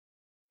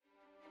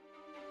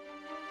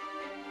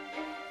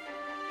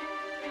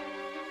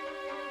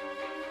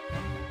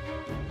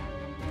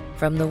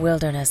From the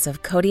wilderness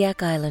of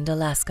Kodiak Island,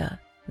 Alaska,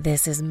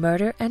 this is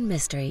Murder and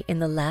Mystery in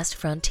the Last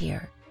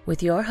Frontier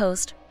with your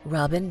host,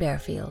 Robin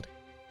Barefield.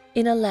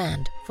 In a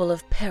land full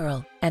of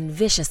peril and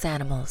vicious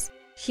animals,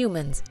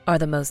 humans are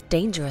the most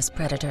dangerous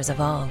predators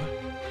of all.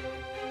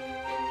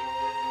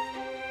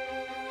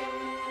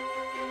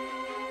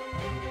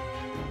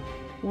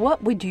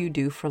 What would you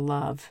do for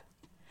love?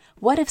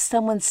 What if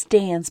someone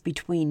stands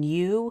between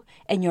you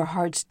and your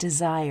heart's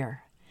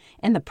desire,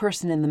 and the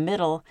person in the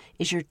middle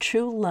is your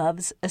true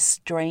love's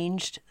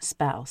estranged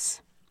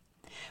spouse?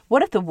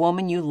 What if the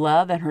woman you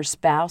love and her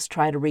spouse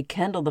try to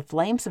rekindle the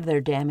flames of their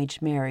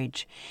damaged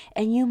marriage,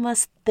 and you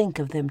must think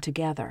of them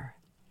together?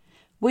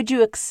 Would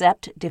you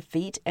accept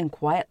defeat and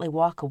quietly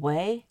walk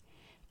away,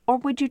 or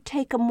would you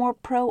take a more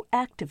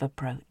proactive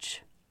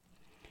approach?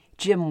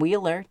 Jim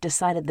Wheeler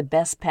decided the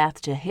best path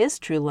to his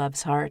true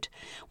love's heart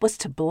was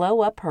to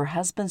blow up her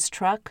husband's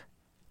truck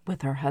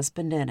with her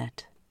husband in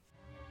it.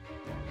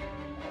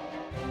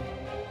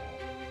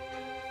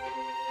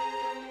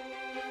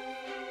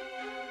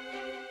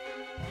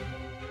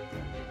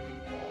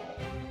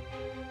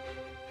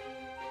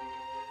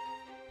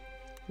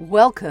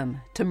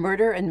 Welcome to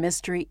Murder and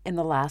Mystery in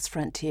the Last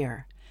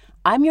Frontier.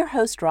 I'm your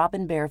host,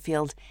 Robin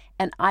Barefield,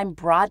 and I'm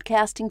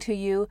broadcasting to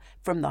you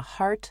from the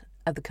heart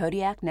of the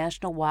Kodiak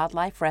National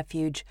Wildlife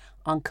Refuge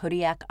on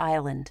Kodiak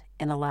Island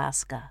in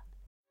Alaska.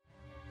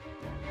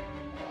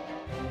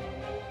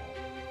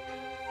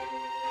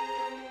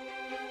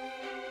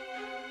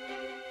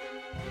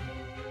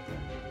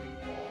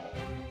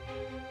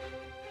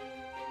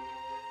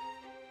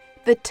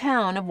 The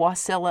town of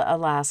Wasilla,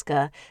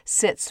 Alaska,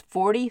 sits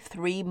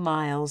 43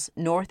 miles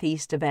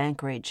northeast of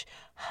Anchorage,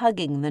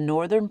 hugging the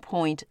northern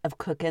point of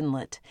Cook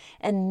Inlet,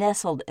 and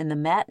nestled in the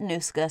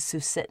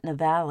Matanuska-Susitna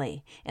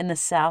Valley in the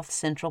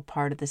south-central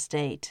part of the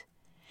state.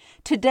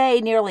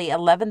 Today, nearly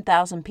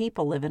 11,000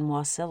 people live in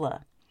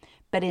Wasilla,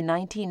 but in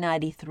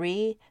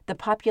 1993, the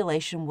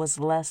population was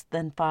less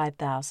than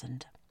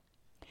 5,000.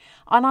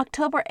 On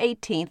October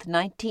 18,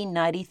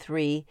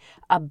 1993,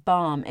 a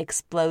bomb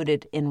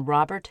exploded in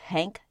Robert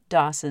Hank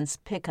Dawson's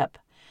pickup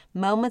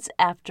moments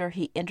after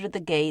he entered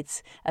the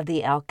gates of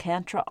the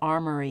Alcantara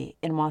Armory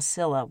in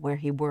Wasilla, where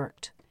he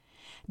worked.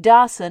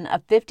 Dawson, a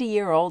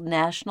 50-year-old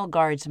National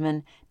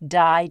Guardsman,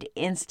 died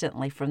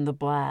instantly from the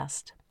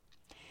blast.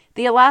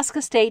 The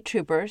Alaska State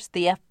Troopers,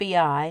 the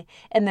FBI,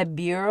 and the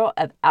Bureau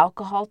of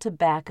Alcohol,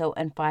 Tobacco,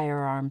 and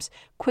Firearms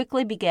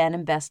quickly began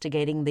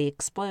investigating the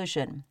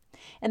explosion,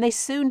 and they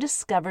soon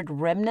discovered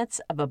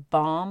remnants of a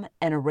bomb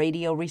and a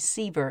radio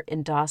receiver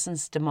in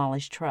Dawson's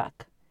demolished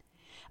truck.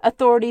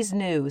 Authorities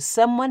knew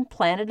someone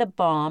planted a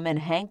bomb in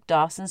Hank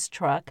Dawson's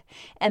truck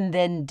and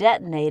then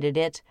detonated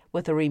it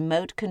with a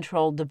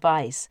remote-controlled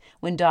device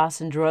when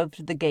Dawson drove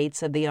to the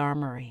gates of the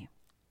armory.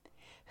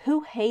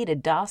 Who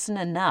hated Dawson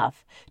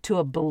enough to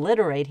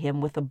obliterate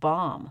him with a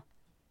bomb?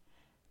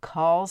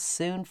 Calls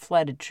soon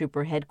flooded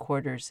Trooper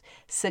headquarters,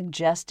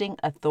 suggesting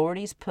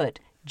authorities put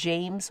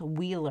James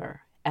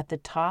Wheeler at the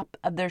top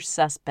of their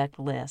suspect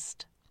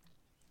list.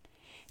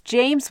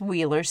 James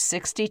Wheeler,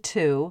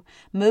 62,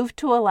 moved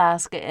to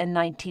Alaska in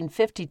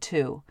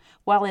 1952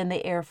 while in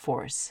the Air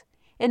Force.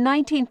 In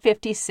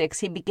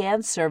 1956, he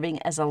began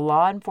serving as a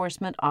law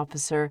enforcement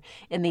officer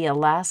in the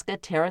Alaska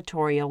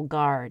Territorial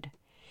Guard.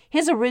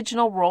 His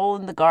original role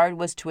in the Guard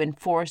was to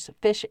enforce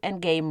fish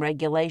and game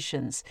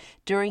regulations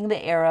during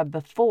the era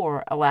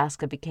before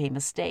Alaska became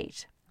a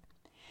state.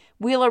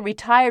 Wheeler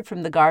retired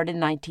from the Guard in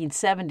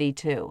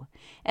 1972,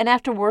 and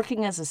after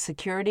working as a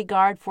security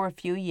guard for a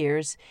few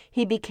years,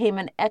 he became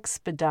an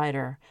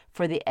expediter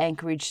for the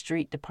Anchorage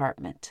Street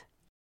Department.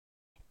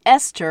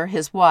 Esther,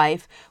 his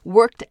wife,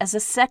 worked as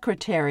a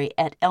secretary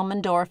at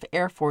Elmendorf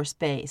Air Force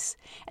Base,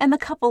 and the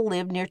couple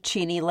lived near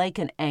Cheney Lake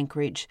in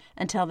Anchorage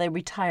until they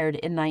retired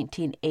in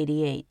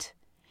 1988.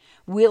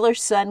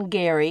 Wheeler's son,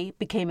 Gary,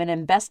 became an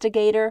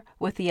investigator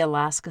with the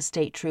Alaska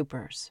State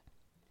Troopers.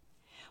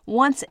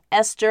 Once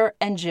Esther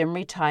and Jim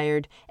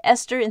retired,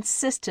 Esther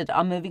insisted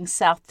on moving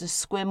south to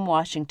Sequim,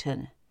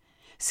 Washington.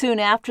 Soon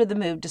after the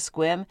move to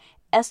Sequim,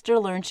 Esther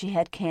learned she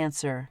had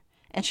cancer,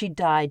 and she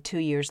died 2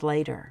 years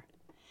later.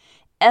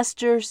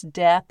 Esther's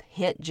death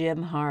hit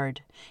Jim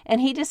hard, and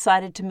he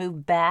decided to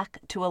move back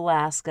to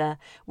Alaska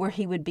where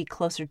he would be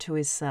closer to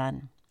his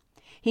son.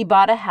 He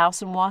bought a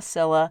house in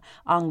Wasilla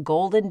on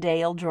Golden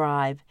Dale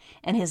Drive,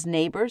 and his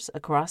neighbors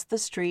across the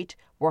street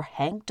were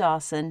Hank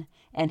Dawson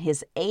and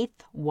his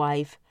 8th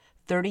wife,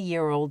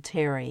 30-year-old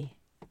Terry.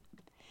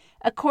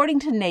 According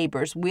to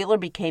neighbors, Wheeler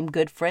became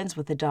good friends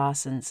with the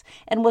Dawsons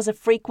and was a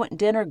frequent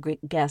dinner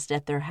guest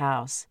at their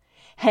house.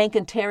 Hank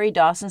and Terry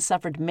Dawson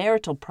suffered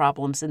marital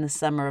problems in the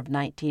summer of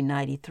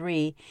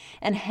 1993,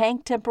 and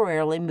Hank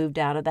temporarily moved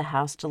out of the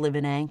house to live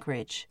in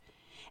Anchorage.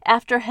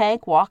 After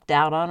Hank walked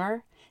out on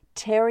her,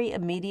 Terry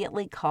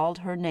immediately called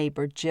her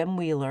neighbor, Jim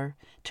Wheeler,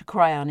 to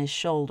cry on his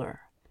shoulder.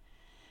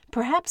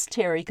 Perhaps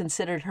Terry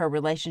considered her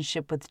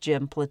relationship with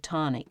Jim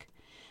platonic,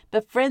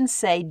 but friends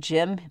say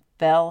Jim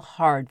fell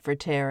hard for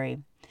Terry.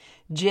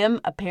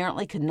 Jim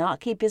apparently could not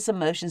keep his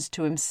emotions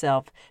to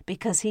himself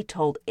because he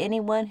told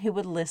anyone who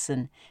would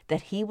listen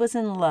that he was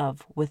in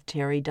love with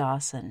Terry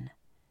Dawson.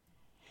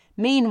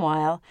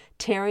 Meanwhile,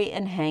 Terry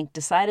and Hank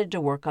decided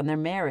to work on their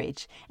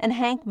marriage, and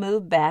Hank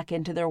moved back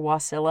into their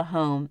Wasilla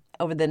home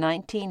over the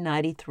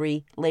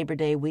 1993 Labor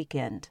Day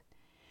weekend.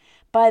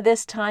 By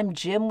this time,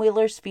 Jim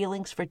Wheeler's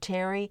feelings for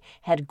Terry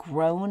had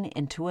grown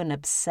into an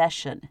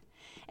obsession,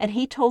 and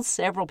he told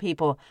several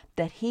people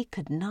that he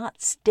could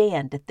not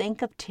stand to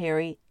think of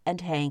Terry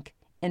and Hank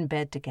in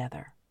bed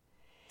together.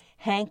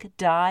 Hank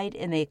died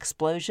in the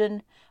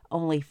explosion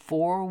only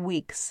 4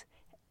 weeks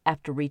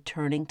after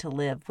returning to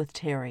live with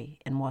Terry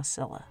in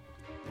Wasilla.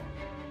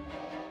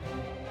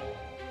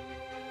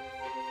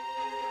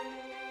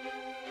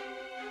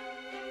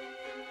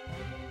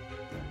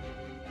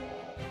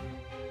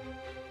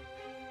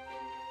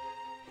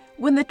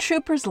 When the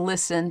troopers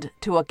listened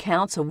to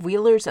accounts of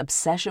Wheeler's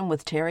obsession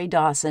with Terry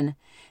Dawson,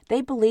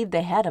 they believed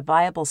they had a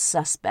viable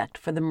suspect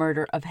for the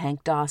murder of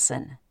Hank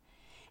Dawson.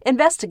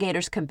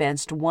 Investigators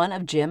convinced one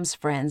of Jim's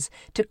friends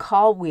to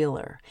call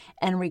Wheeler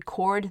and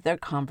record their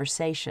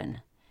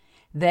conversation.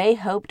 They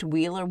hoped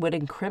Wheeler would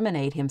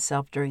incriminate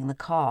himself during the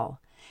call,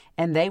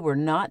 and they were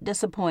not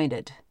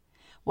disappointed.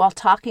 While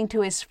talking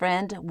to his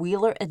friend,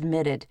 Wheeler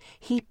admitted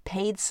he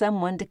paid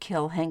someone to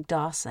kill Hank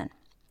Dawson.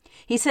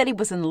 He said he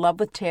was in love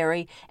with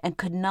Terry and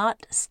could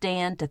not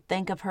stand to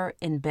think of her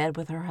in bed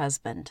with her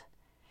husband.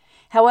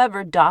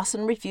 However,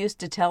 Dawson refused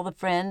to tell the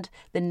friend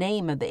the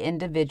name of the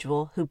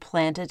individual who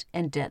planted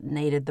and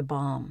detonated the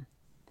bomb.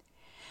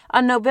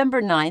 On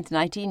November 9,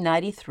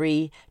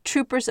 1993,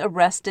 troopers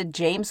arrested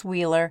James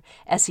Wheeler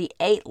as he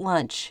ate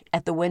lunch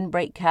at the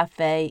Windbreak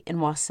Cafe in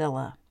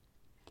Wasilla.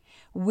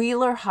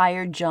 Wheeler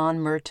hired John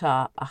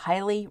Murtaugh, a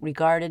highly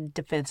regarded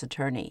defense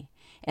attorney,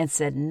 and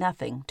said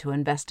nothing to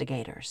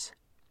investigators.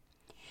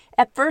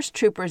 At first,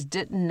 troopers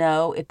didn't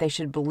know if they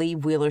should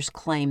believe Wheeler's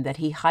claim that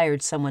he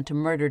hired someone to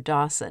murder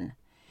Dawson.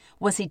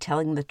 Was he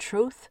telling the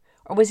truth,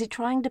 or was he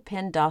trying to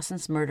pin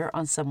Dawson's murder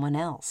on someone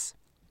else?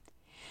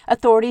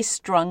 Authorities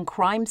strung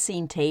crime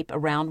scene tape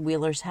around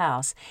Wheeler's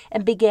house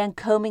and began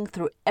combing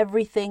through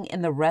everything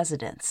in the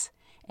residence,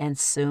 and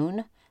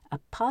soon a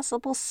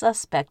possible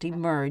suspect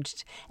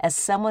emerged as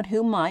someone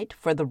who might,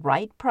 for the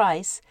right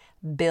price,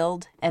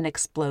 build and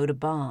explode a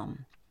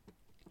bomb.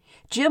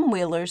 Jim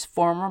Wheeler's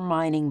former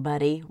mining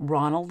buddy,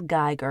 Ronald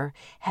Geiger,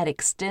 had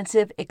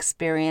extensive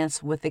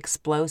experience with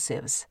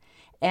explosives,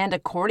 and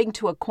according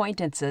to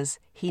acquaintances,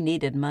 he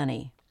needed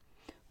money.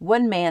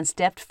 One man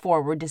stepped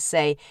forward to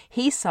say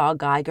he saw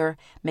Geiger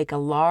make a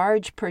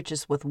large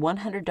purchase with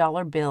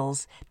 $100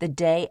 bills the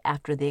day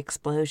after the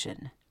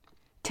explosion.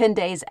 10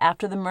 days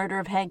after the murder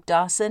of Hank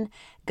Dawson,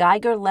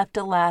 Geiger left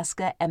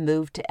Alaska and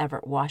moved to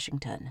Everett,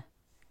 Washington.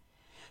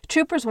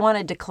 Troopers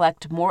wanted to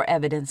collect more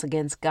evidence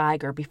against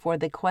Geiger before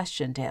they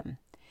questioned him.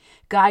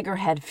 Geiger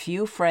had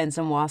few friends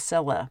in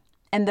Wasilla,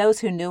 and those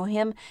who knew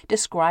him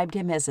described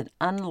him as an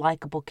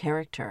unlikable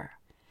character.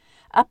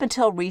 Up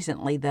until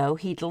recently, though,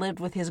 he'd lived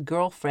with his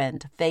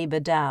girlfriend, Faye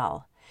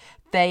Bedell.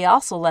 Faye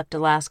also left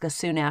Alaska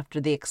soon after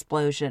the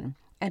explosion,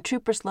 and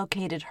troopers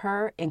located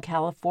her in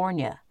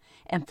California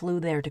and flew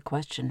there to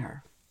question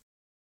her.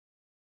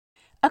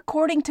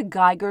 According to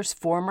Geiger's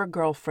former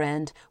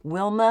girlfriend,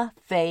 Wilma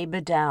Faye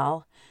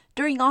Bedell,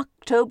 during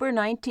October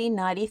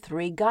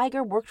 1993,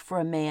 Geiger worked for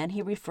a man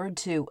he referred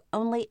to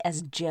only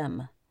as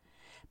Jim.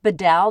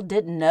 Bedell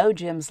didn't know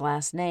Jim's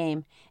last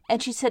name,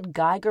 and she said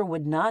Geiger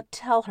would not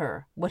tell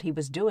her what he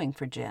was doing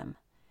for Jim.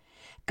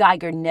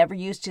 Geiger never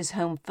used his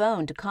home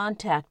phone to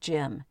contact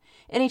Jim.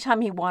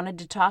 Anytime he wanted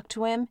to talk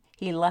to him,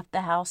 he left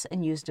the house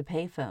and used a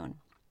payphone.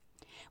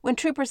 When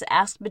troopers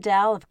asked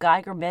Bedell if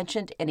Geiger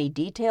mentioned any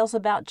details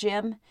about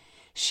Jim,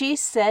 she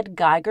said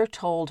Geiger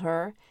told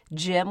her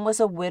Jim was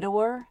a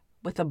widower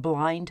with a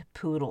blind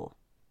poodle.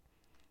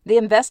 The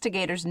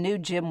investigators knew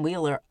Jim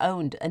Wheeler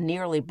owned a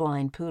nearly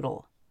blind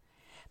poodle.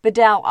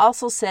 Bedell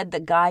also said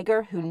that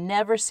Geiger, who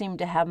never seemed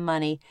to have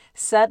money,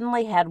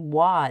 suddenly had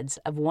wads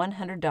of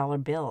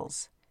 $100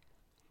 bills.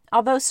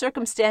 Although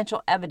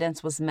circumstantial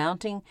evidence was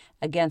mounting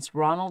against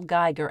Ronald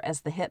Geiger as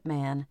the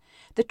hitman,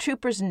 the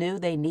troopers knew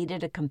they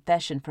needed a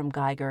confession from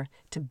Geiger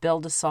to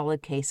build a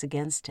solid case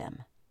against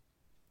him.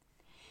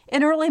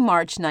 In early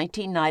March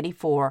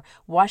 1994,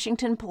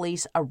 Washington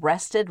police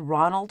arrested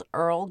Ronald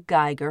Earl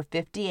Geiger,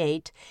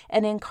 58,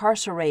 and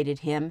incarcerated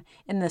him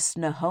in the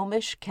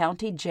Snohomish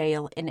County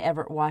Jail in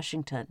Everett,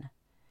 Washington.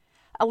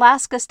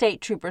 Alaska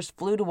state troopers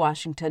flew to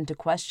Washington to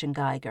question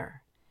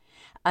Geiger.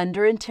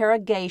 Under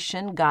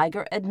interrogation,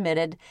 Geiger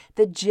admitted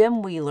that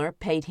Jim Wheeler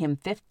paid him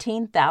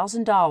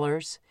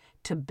 $15,000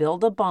 to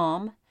build a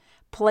bomb,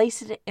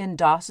 place it in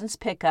Dawson's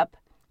pickup,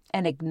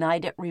 and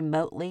ignite it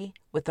remotely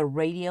with a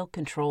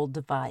radio-controlled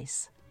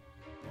device.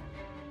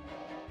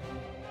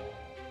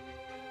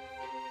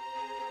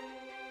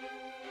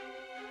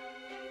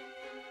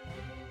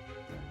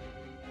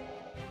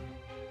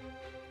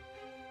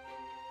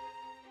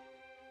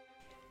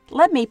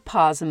 Let me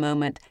pause a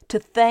moment to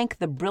thank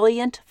the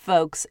brilliant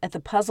folks at the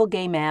puzzle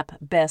game app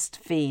Best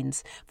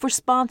Fiends for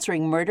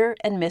sponsoring Murder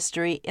and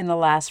Mystery in the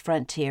Last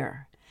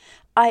Frontier.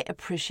 I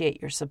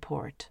appreciate your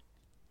support.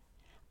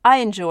 I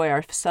enjoy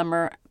our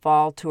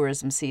summer-fall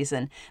tourism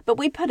season, but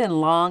we put in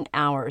long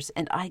hours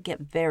and I get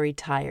very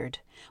tired.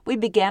 We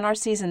began our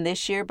season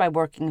this year by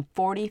working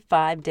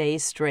 45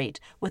 days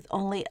straight with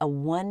only a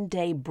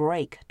 1-day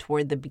break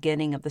toward the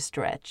beginning of the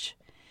stretch.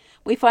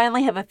 We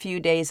finally have a few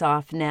days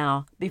off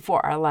now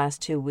before our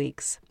last 2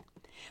 weeks.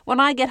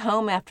 When I get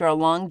home after a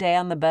long day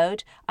on the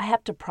boat, I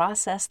have to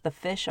process the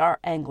fish our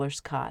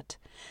anglers caught.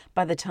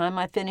 By the time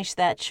I finish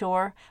that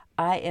chore,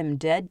 I am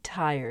dead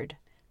tired.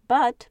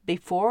 But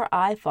before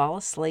I fall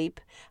asleep,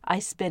 I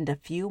spend a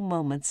few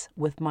moments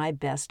with my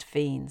best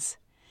fiends.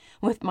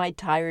 With my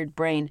tired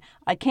brain,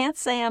 I can't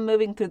say I'm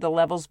moving through the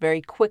levels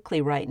very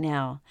quickly right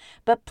now,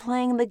 but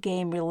playing the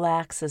game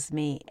relaxes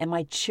me, and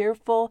my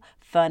cheerful,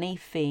 funny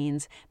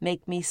fiends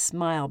make me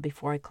smile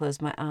before I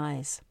close my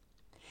eyes.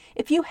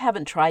 If you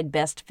haven't tried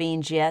Best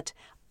Fiends yet,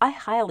 I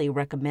highly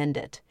recommend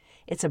it.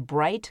 It's a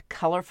bright,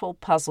 colorful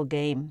puzzle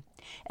game.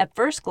 At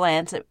first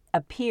glance, it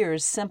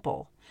appears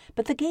simple,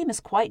 but the game is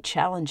quite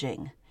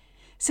challenging.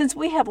 Since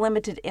we have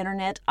limited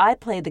internet, I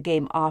play the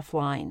game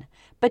offline,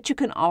 but you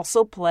can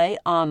also play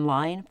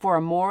online for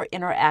a more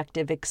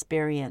interactive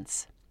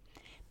experience.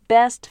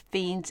 Best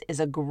Fiends is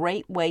a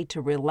great way to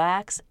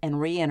relax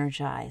and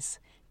re-energize.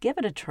 Give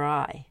it a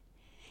try.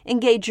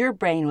 Engage your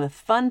brain with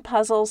fun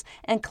puzzles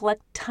and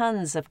collect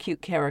tons of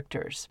cute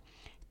characters.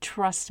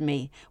 Trust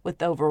me,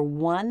 with over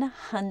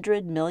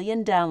 100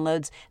 million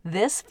downloads,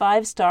 this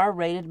 5-star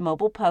rated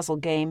mobile puzzle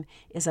game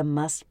is a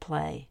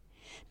must-play.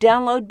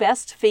 Download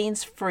Best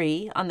Fiends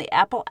free on the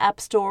Apple App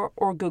Store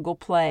or Google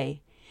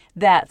Play.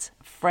 That's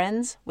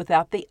Friends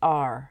without the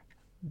R.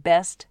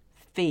 Best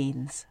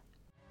Fiends.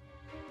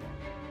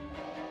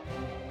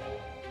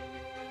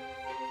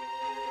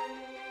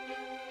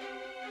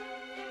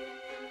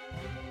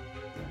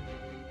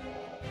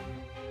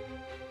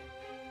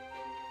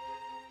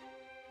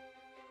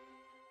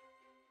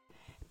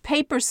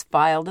 Papers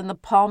filed in the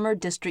Palmer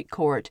District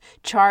Court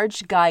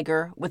charged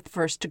Geiger with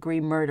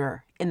first-degree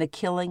murder in the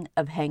killing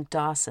of Hank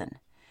Dawson.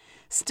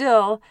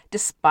 Still,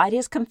 despite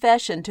his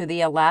confession to the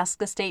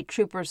Alaska State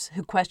Troopers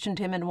who questioned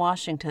him in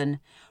Washington,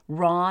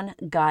 Ron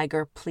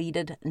Geiger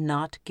pleaded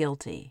not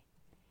guilty.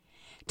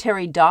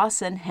 Terry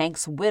Dawson,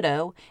 Hank's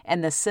widow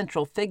and the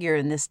central figure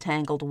in this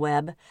tangled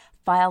web,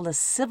 filed a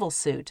civil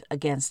suit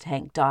against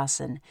Hank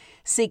Dawson,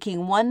 seeking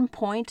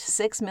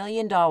 $1.6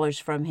 million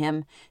from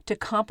him to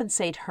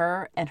compensate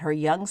her and her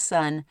young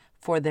son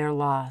for their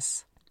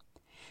loss.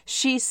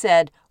 She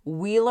said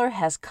Wheeler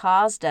has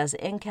caused us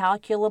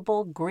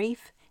incalculable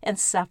grief and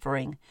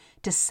suffering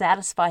to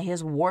satisfy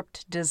his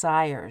warped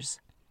desires.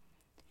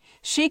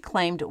 She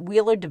claimed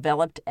Wheeler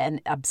developed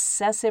an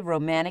obsessive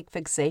romantic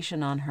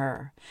fixation on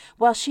her,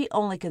 while she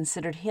only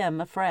considered him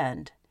a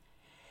friend.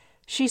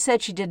 She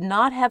said she did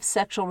not have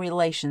sexual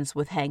relations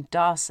with Hank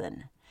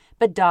Dawson,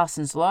 but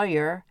Dawson's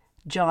lawyer,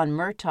 John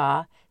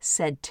Murtaugh,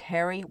 said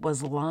Terry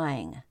was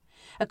lying.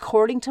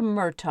 According to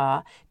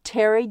Murtaugh,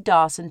 Terry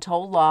Dawson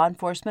told law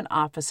enforcement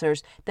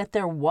officers that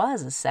there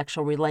was a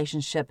sexual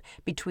relationship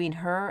between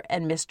her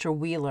and Mr.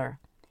 Wheeler,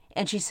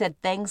 and she said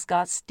things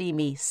got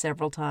steamy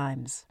several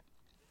times.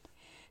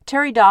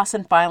 Terry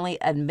Dawson finally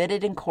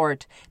admitted in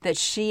court that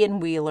she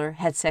and Wheeler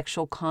had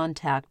sexual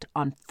contact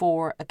on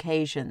 4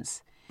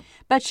 occasions,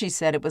 but she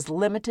said it was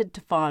limited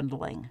to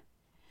fondling.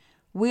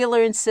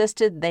 Wheeler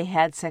insisted they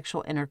had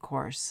sexual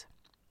intercourse.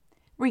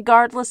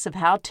 Regardless of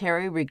how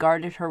Terry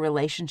regarded her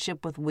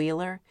relationship with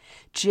Wheeler,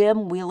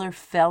 Jim Wheeler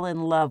fell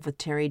in love with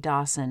Terry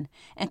Dawson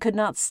and could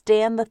not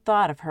stand the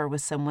thought of her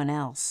with someone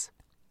else.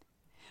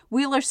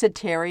 Wheeler said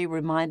Terry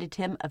reminded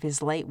him of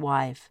his late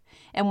wife,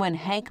 and when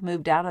Hank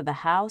moved out of the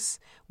house,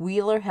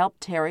 Wheeler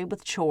helped Terry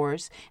with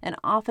chores and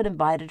often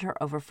invited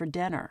her over for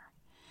dinner.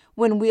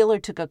 When Wheeler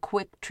took a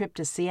quick trip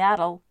to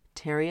Seattle,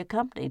 Terry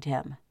accompanied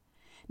him.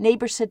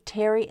 Neighbors said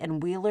Terry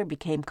and Wheeler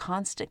became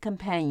constant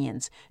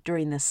companions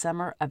during the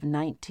summer of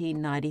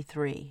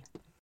 1993.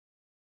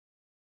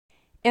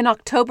 In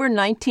October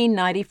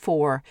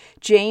 1994,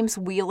 James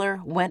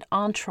Wheeler went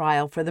on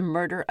trial for the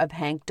murder of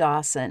Hank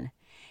Dawson,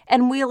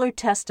 and Wheeler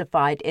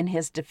testified in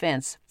his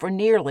defense for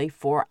nearly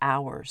 4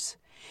 hours.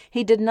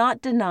 He did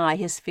not deny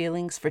his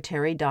feelings for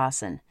Terry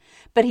Dawson,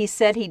 but he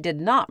said he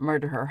did not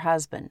murder her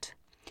husband.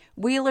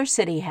 Wheeler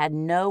said he had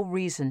no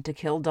reason to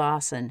kill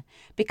Dawson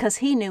because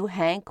he knew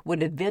Hank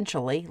would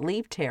eventually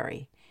leave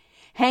Terry.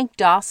 Hank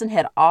Dawson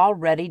had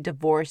already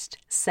divorced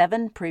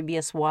 7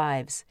 previous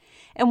wives,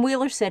 and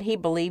Wheeler said he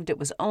believed it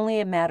was only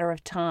a matter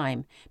of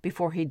time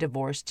before he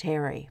divorced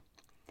Terry.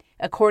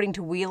 According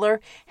to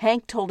Wheeler,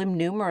 Hank told him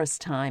numerous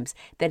times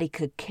that he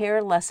could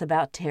care less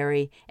about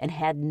Terry and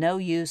had no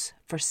use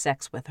for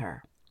sex with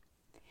her.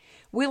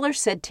 Wheeler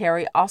said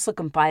Terry also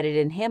confided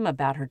in him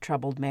about her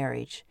troubled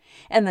marriage,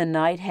 and the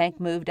night Hank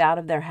moved out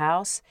of their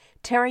house,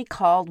 Terry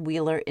called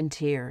Wheeler in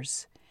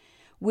tears.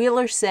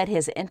 Wheeler said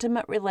his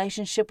intimate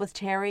relationship with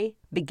Terry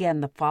began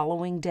the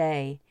following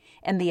day,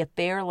 and the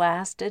affair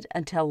lasted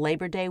until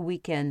Labor Day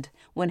weekend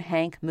when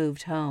Hank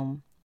moved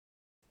home.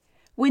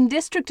 When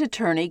District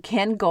Attorney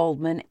Ken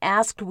Goldman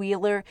asked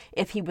Wheeler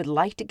if he would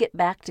like to get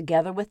back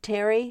together with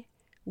Terry,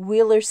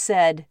 Wheeler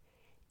said,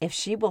 "If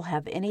she will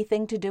have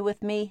anything to do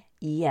with me,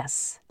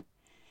 yes."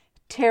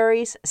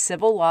 Terry's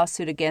civil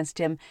lawsuit against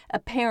him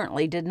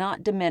apparently did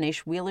not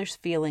diminish Wheeler's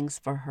feelings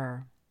for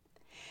her.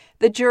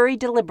 The jury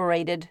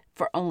deliberated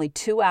for only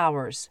 2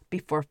 hours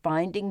before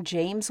finding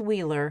James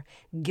Wheeler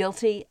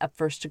guilty of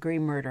first-degree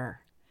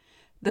murder.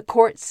 The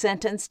court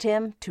sentenced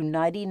him to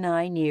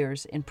 99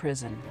 years in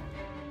prison.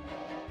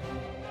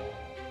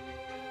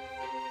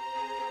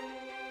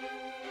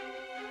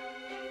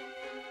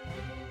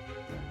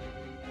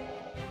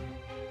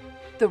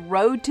 The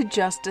road to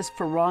justice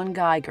for Ron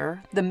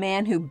Geiger, the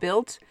man who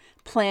built,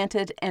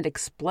 planted, and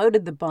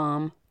exploded the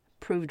bomb,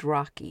 proved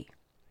rocky.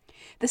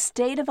 The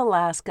state of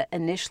Alaska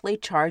initially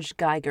charged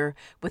Geiger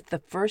with the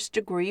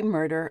first-degree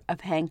murder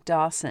of Hank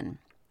Dawson.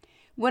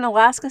 When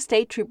Alaska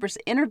state troopers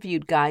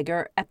interviewed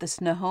Geiger at the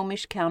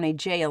Snohomish County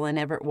Jail in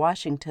Everett,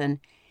 Washington,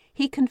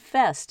 he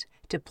confessed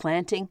to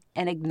planting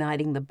and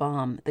igniting the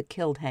bomb that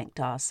killed Hank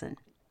Dawson.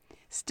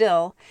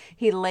 Still,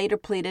 he later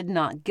pleaded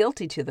not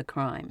guilty to the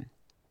crime.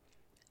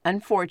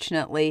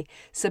 Unfortunately,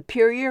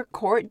 Superior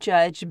Court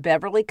Judge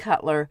Beverly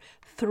Cutler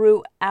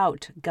threw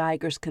out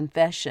Geiger's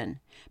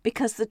confession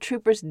because the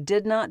troopers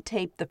did not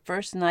tape the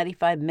first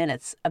 95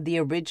 minutes of the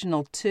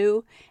original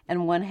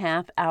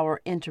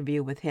 2.5-hour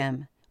interview with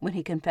him when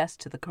he confessed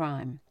to the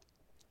crime.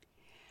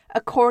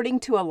 According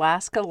to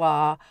Alaska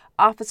law,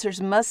 officers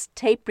must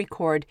tape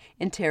record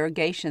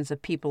interrogations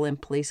of people in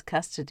police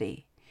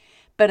custody.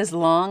 But as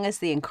long as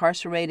the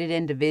incarcerated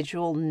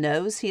individual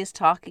knows he is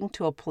talking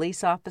to a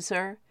police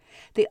officer,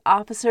 the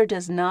officer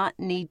does not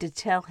need to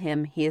tell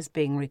him he is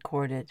being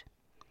recorded.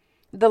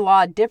 The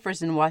law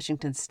differs in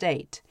Washington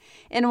state.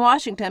 In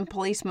Washington,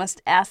 police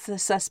must ask the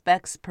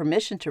suspect's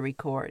permission to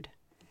record.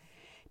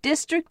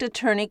 District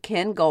Attorney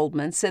Ken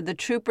Goldman said the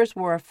troopers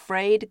were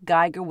afraid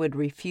Geiger would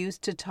refuse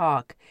to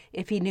talk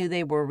if he knew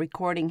they were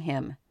recording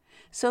him,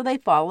 so they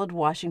followed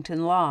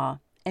Washington law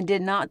and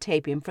did not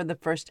tape him for the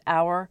first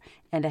hour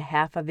and a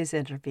half of his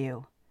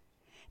interview.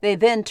 They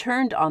then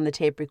turned on the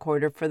tape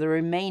recorder for the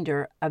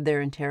remainder of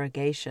their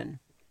interrogation.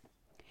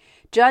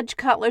 Judge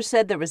Cutler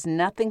said there was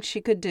nothing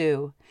she could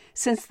do.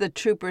 Since the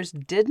troopers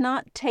did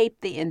not tape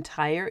the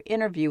entire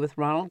interview with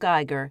Ronald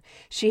Geiger,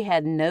 she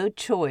had no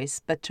choice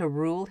but to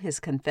rule his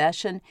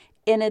confession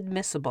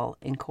inadmissible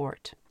in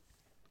court.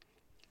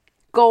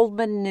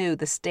 Goldman knew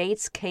the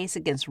state's case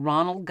against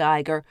Ronald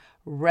Geiger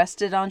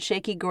rested on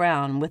shaky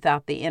ground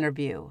without the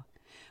interview.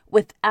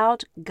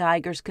 Without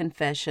Geiger's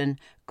confession,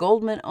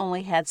 Goldman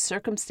only had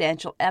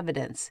circumstantial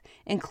evidence,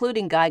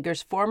 including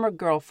Geiger's former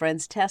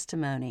girlfriend's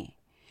testimony.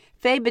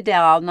 Faye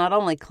Bedell not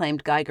only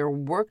claimed Geiger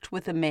worked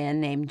with a man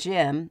named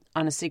Jim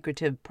on a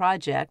secretive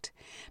project,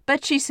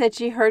 but she said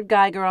she heard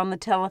Geiger on the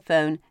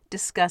telephone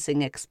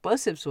discussing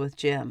explosives with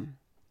Jim.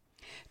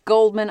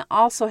 Goldman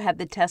also had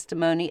the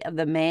testimony of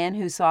the man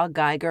who saw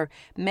Geiger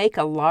make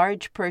a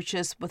large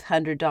purchase with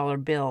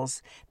 $100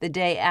 bills the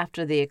day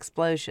after the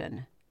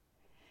explosion.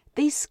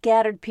 These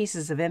scattered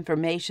pieces of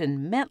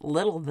information meant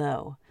little,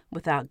 though,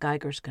 without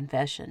Geiger's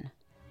confession.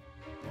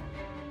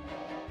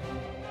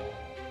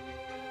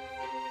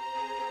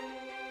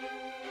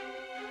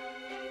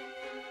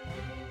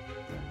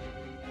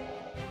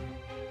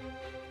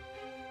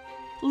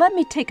 Let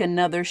me take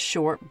another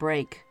short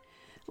break.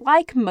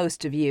 Like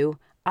most of you,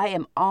 I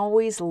am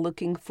always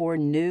looking for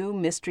new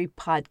mystery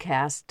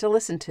podcasts to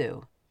listen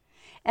to.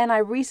 And I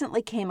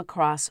recently came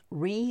across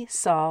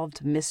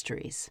Resolved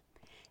Mysteries.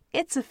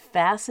 It's a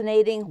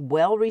fascinating,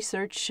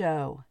 well-researched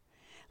show.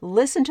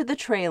 Listen to the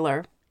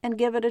trailer and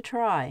give it a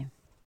try.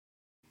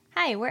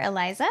 Hi, we're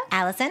Eliza,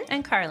 Allison,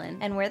 and Carlin,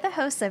 and we're the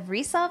hosts of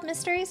Resolved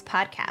Mysteries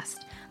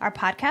podcast. Our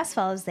podcast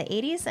follows the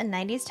 80s and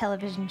 90s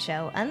television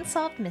show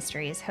Unsolved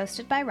Mysteries,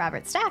 hosted by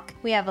Robert Stack.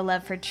 We have a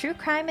love for true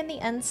crime and the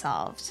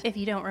unsolved. if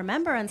you don't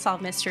remember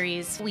Unsolved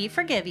Mysteries, we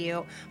forgive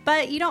you,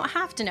 but you don't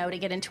have to know to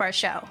get into our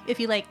show. If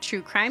you like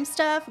true crime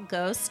stuff,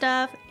 ghost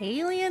stuff,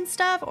 alien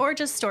stuff, or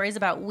just stories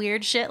about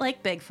weird shit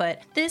like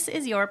Bigfoot, this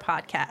is your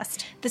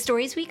podcast. The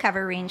stories we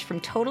cover range from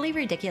totally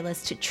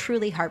ridiculous to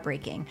truly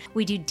heartbreaking.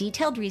 We do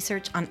detailed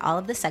research on all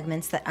of the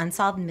segments that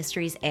Unsolved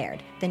Mysteries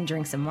aired, then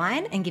drink some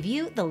wine and give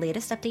you the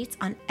latest updates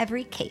on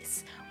every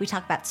case. We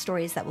talk about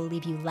stories that will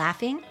leave you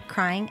laughing,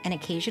 crying, and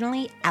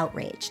occasionally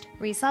outraged.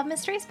 Resolved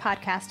Mysteries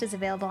podcast is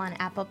available on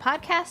Apple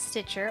Podcasts,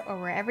 Stitcher, or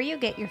wherever you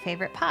get your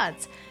favorite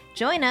pods.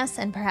 Join us,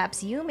 and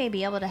perhaps you may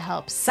be able to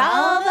help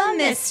Solve a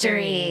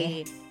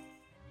mystery!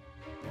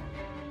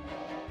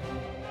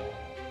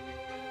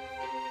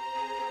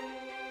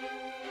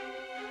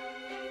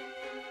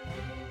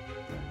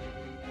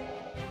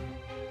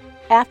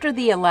 After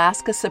the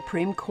Alaska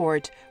Supreme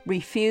Court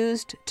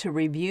refused to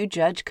review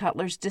Judge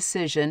Cutler's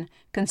decision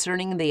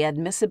concerning the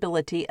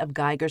admissibility of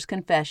Geiger's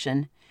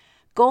confession,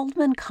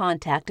 Goldman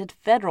contacted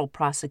federal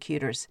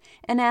prosecutors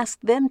and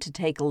asked them to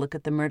take a look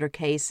at the murder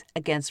case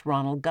against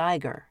Ronald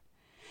Geiger.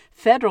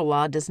 Federal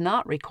law does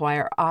not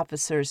require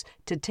officers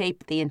to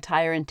tape the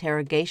entire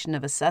interrogation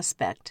of a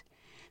suspect,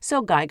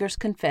 so Geiger's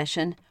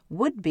confession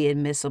would be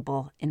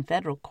admissible in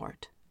federal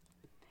court.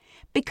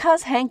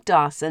 Because Hank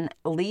Dawson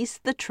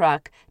leased the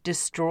truck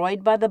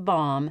destroyed by the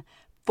bomb,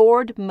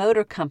 Ford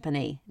Motor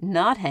Company,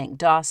 not Hank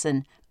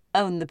Dawson,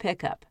 owned the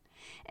pickup,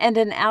 and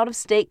an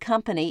out-of-state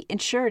company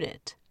insured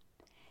it.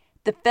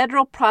 The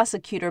federal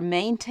prosecutor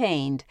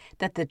maintained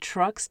that the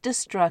truck's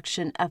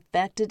destruction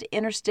affected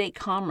interstate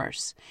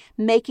commerce,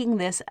 making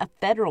this a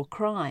federal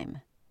crime.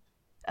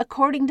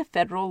 According to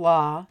federal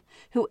law,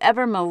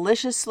 whoever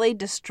maliciously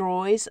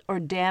destroys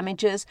or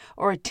damages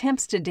or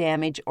attempts to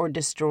damage or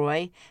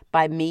destroy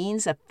by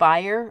means of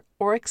fire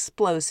or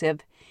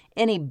explosive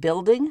any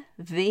building,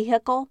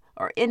 vehicle,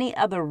 or any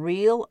other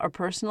real or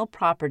personal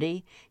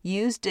property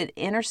used in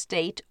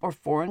interstate or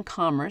foreign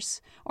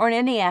commerce or in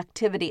any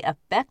activity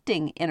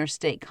affecting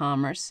interstate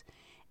commerce,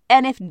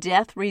 and if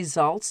death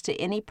results to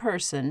any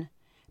person,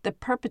 the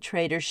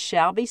perpetrator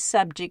shall be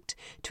subject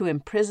to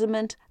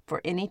imprisonment for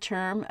any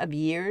term of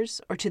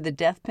years or to the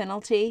death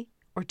penalty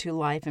or to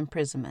life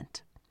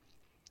imprisonment.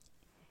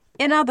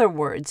 In other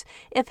words,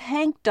 if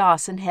Hank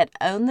Dawson had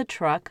owned the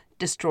truck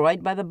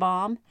destroyed by the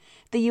bomb,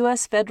 the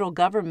U.S. federal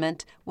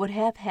government would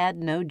have had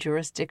no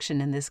jurisdiction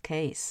in this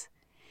case.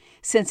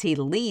 Since he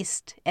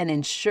leased and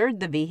insured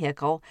the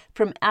vehicle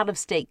from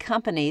out-of-state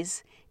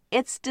companies,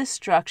 its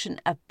destruction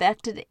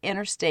affected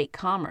interstate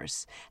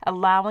commerce,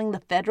 allowing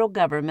the federal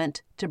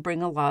government to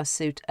bring a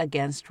lawsuit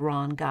against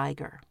Ron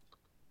Geiger.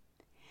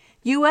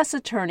 U.S.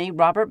 Attorney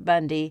Robert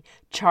Bundy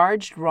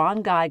charged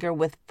Ron Geiger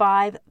with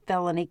 5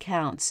 felony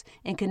counts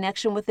in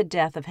connection with the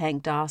death of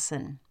Hank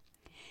Dawson.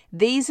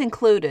 These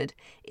included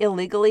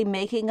illegally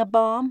making a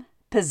bomb,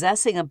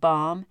 possessing a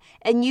bomb,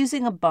 and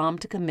using a bomb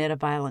to commit a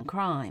violent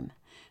crime.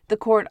 The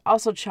court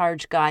also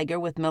charged Geiger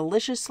with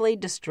maliciously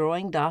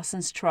destroying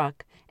Dawson's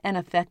truck and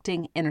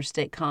affecting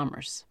interstate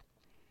commerce.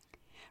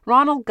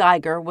 Ronald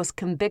Geiger was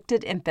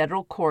convicted in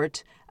federal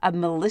court of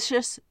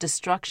malicious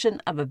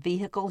destruction of a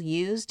vehicle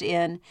used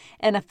in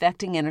and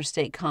affecting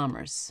interstate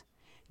commerce,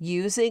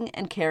 using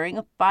and carrying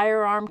a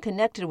firearm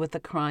connected with a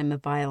crime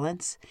of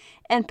violence,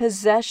 and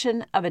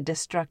possession of a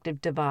destructive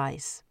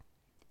device.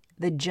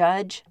 The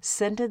judge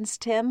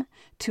sentenced him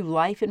to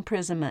life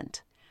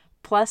imprisonment,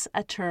 plus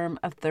a term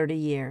of 30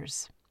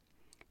 years.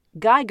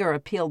 Geiger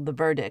appealed the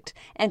verdict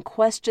and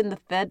questioned the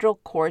federal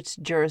court's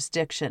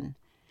jurisdiction,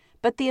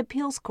 but the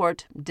appeals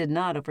court did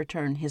not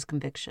overturn his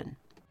conviction.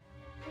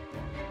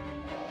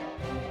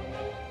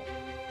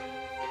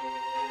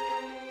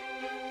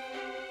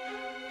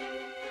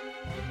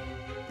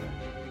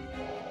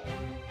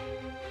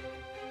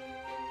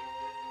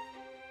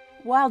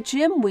 While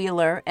Jim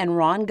Wheeler and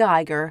Ron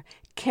Geiger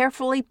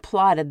carefully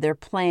plotted their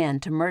plan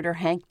to murder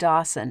Hank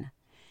Dawson,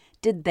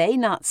 did they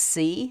not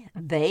see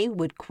they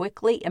would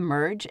quickly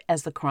emerge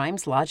as the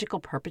crime's logical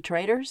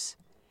perpetrators?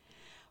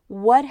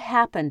 What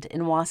happened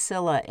in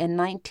Wasilla in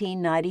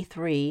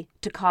 1993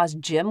 to cause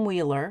Jim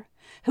Wheeler,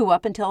 who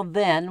up until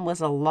then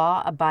was a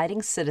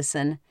law-abiding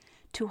citizen,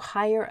 to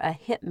hire a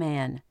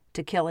hitman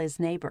to kill his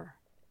neighbor?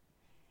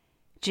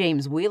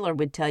 James Wheeler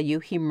would tell you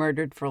he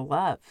murdered for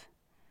love.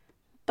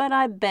 But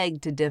I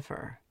beg to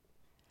differ.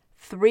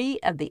 3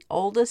 of the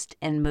oldest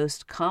and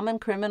most common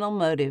criminal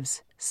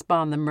motives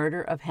spawn the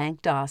murder of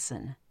Hank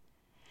Dawson: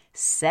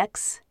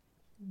 sex,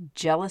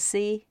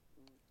 jealousy,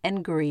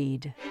 and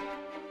greed.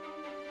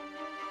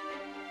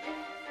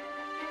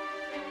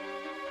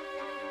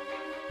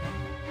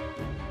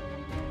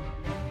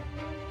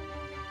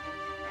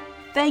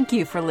 Thank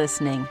you for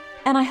listening,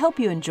 and I hope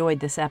you enjoyed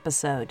this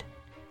episode.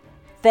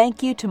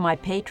 Thank you to my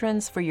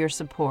patrons for your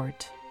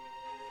support.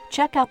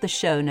 Check out the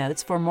show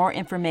notes for more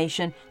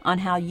information on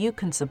how you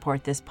can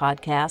support this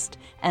podcast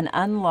and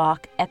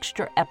unlock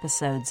extra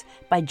episodes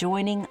by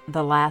joining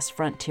the Last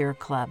Frontier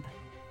Club.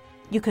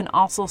 You can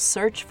also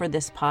search for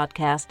this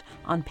podcast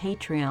on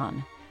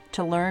Patreon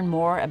to learn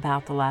more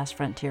about the Last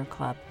Frontier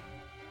Club.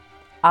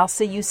 I'll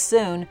see you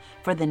soon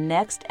for the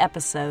next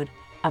episode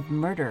of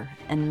Murder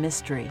and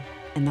Mystery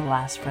in the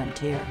Last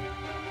Frontier.